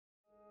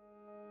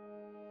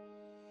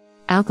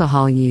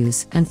Alcohol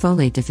use and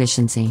folate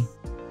deficiency.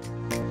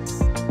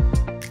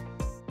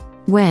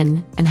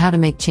 When and how to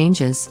make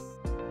changes.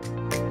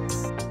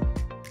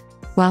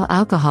 While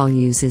alcohol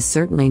use is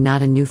certainly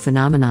not a new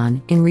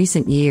phenomenon, in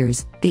recent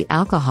years, the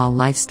alcohol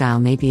lifestyle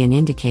may be an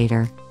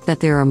indicator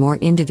that there are more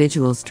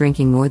individuals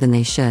drinking more than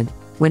they should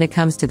when it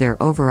comes to their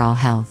overall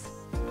health.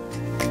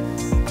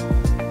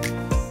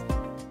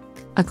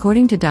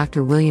 According to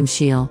Dr. William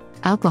Shiel,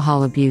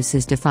 alcohol abuse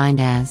is defined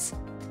as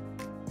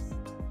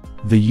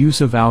the use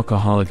of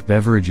alcoholic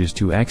beverages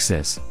to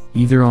excess,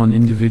 either on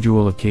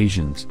individual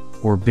occasions,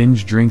 or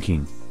binge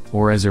drinking,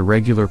 or as a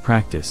regular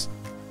practice.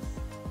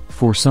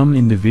 For some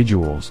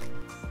individuals,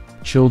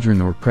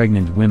 children or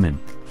pregnant women,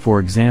 for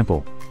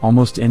example,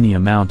 almost any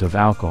amount of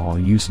alcohol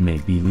use may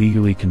be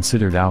legally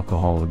considered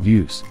alcohol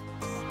abuse.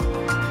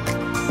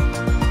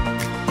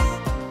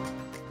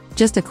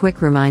 Just a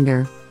quick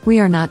reminder,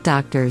 we are not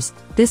doctors,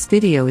 this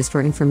video is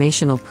for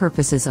informational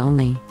purposes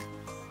only.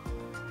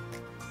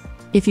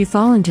 If you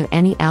fall into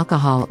any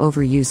alcohol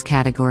overuse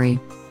category,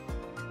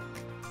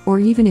 or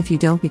even if you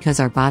don't, because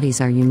our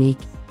bodies are unique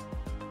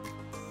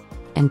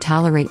and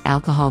tolerate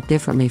alcohol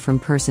differently from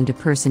person to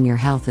person, your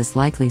health is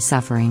likely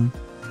suffering.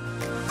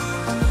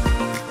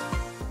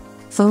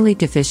 Folate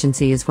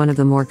deficiency is one of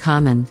the more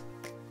common,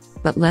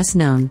 but less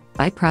known,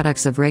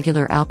 byproducts of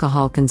regular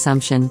alcohol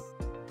consumption,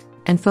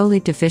 and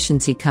folate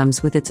deficiency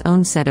comes with its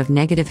own set of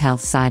negative health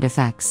side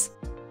effects.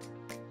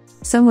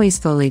 Some ways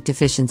folate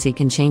deficiency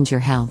can change your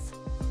health.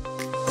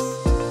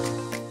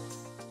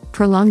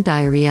 Prolonged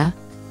diarrhea,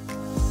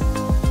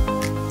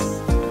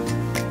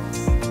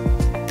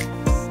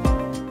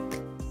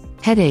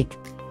 headache,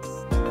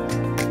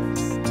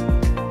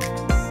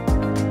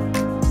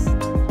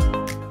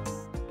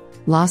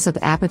 loss of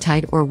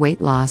appetite or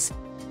weight loss,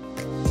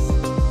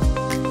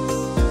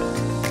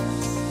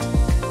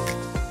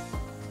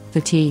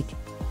 fatigue,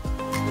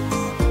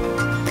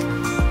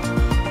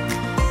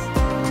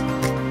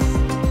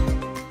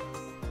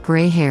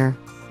 gray hair,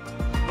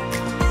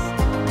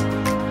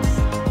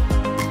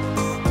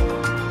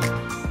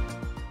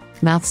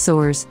 mouth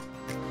sores,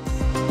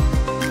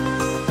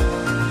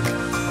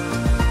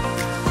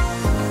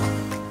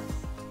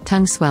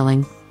 tongue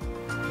swelling,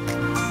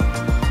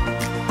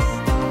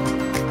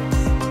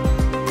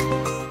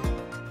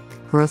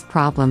 growth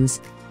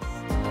problems,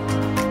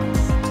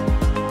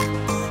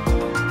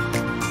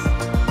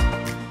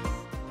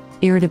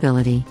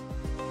 irritability.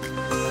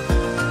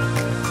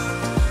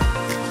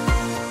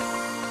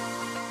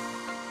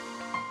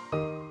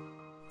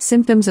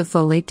 Symptoms of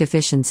folate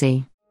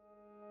deficiency.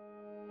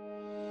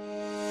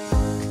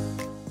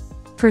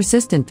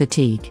 Persistent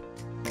fatigue,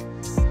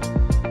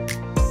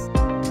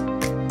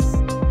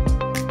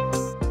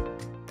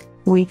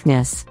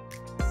 weakness,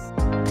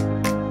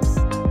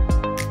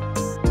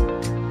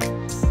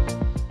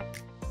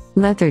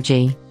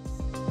 lethargy,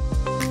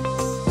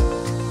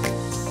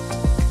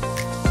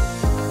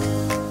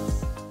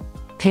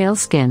 pale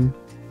skin,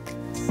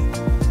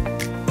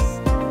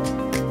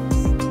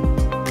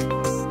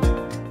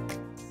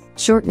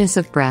 shortness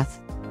of breath,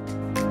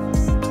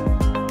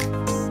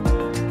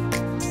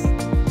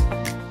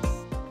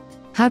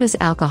 how does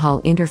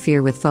alcohol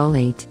interfere with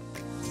folate?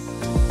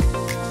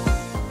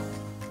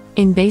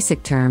 In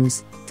basic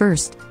terms,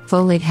 first,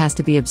 folate has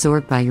to be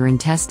absorbed by your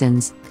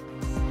intestines,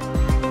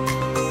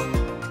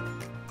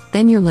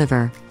 then your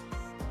liver,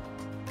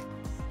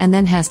 and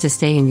then has to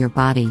stay in your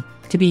body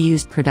to be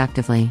used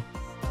productively.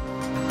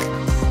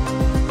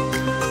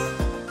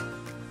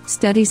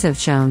 Studies have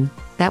shown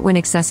that when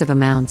excessive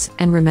amounts,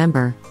 and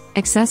remember,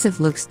 excessive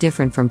looks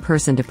different from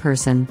person to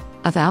person,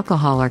 of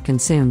alcohol are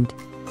consumed,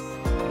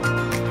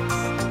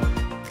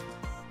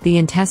 the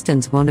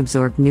intestines won't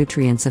absorb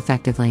nutrients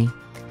effectively.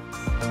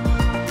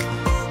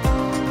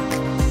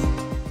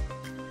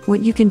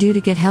 What you can do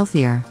to get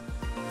healthier.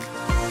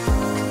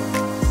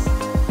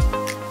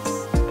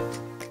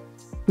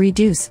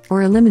 Reduce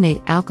or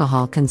eliminate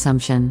alcohol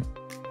consumption.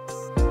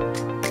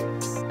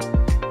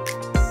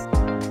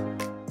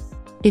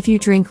 If you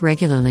drink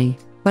regularly,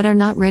 but are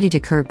not ready to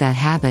curb that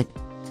habit,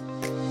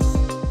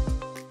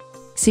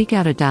 seek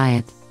out a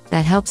diet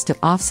that helps to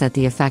offset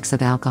the effects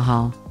of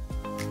alcohol.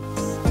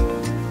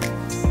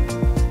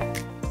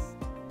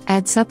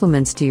 Add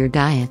supplements to your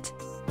diet.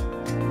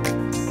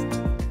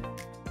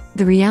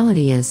 The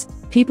reality is,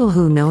 people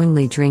who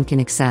knowingly drink in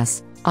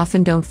excess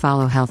often don't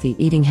follow healthy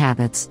eating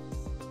habits.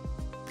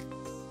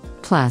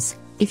 Plus,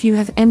 if you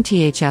have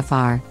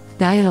MTHFR,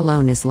 diet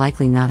alone is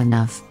likely not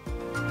enough.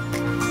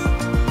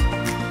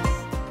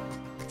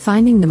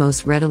 Finding the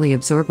most readily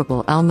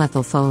absorbable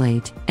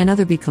L-methylfolate and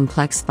other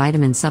B-complex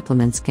vitamin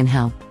supplements can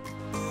help.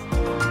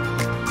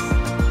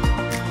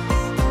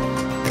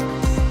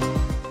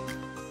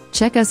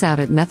 Check us out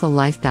at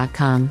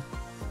Methyl-Life.com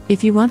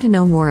if you want to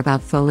know more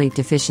about folate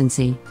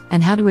deficiency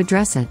and how to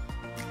address it.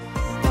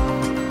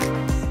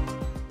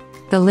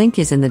 The link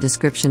is in the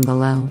description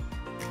below.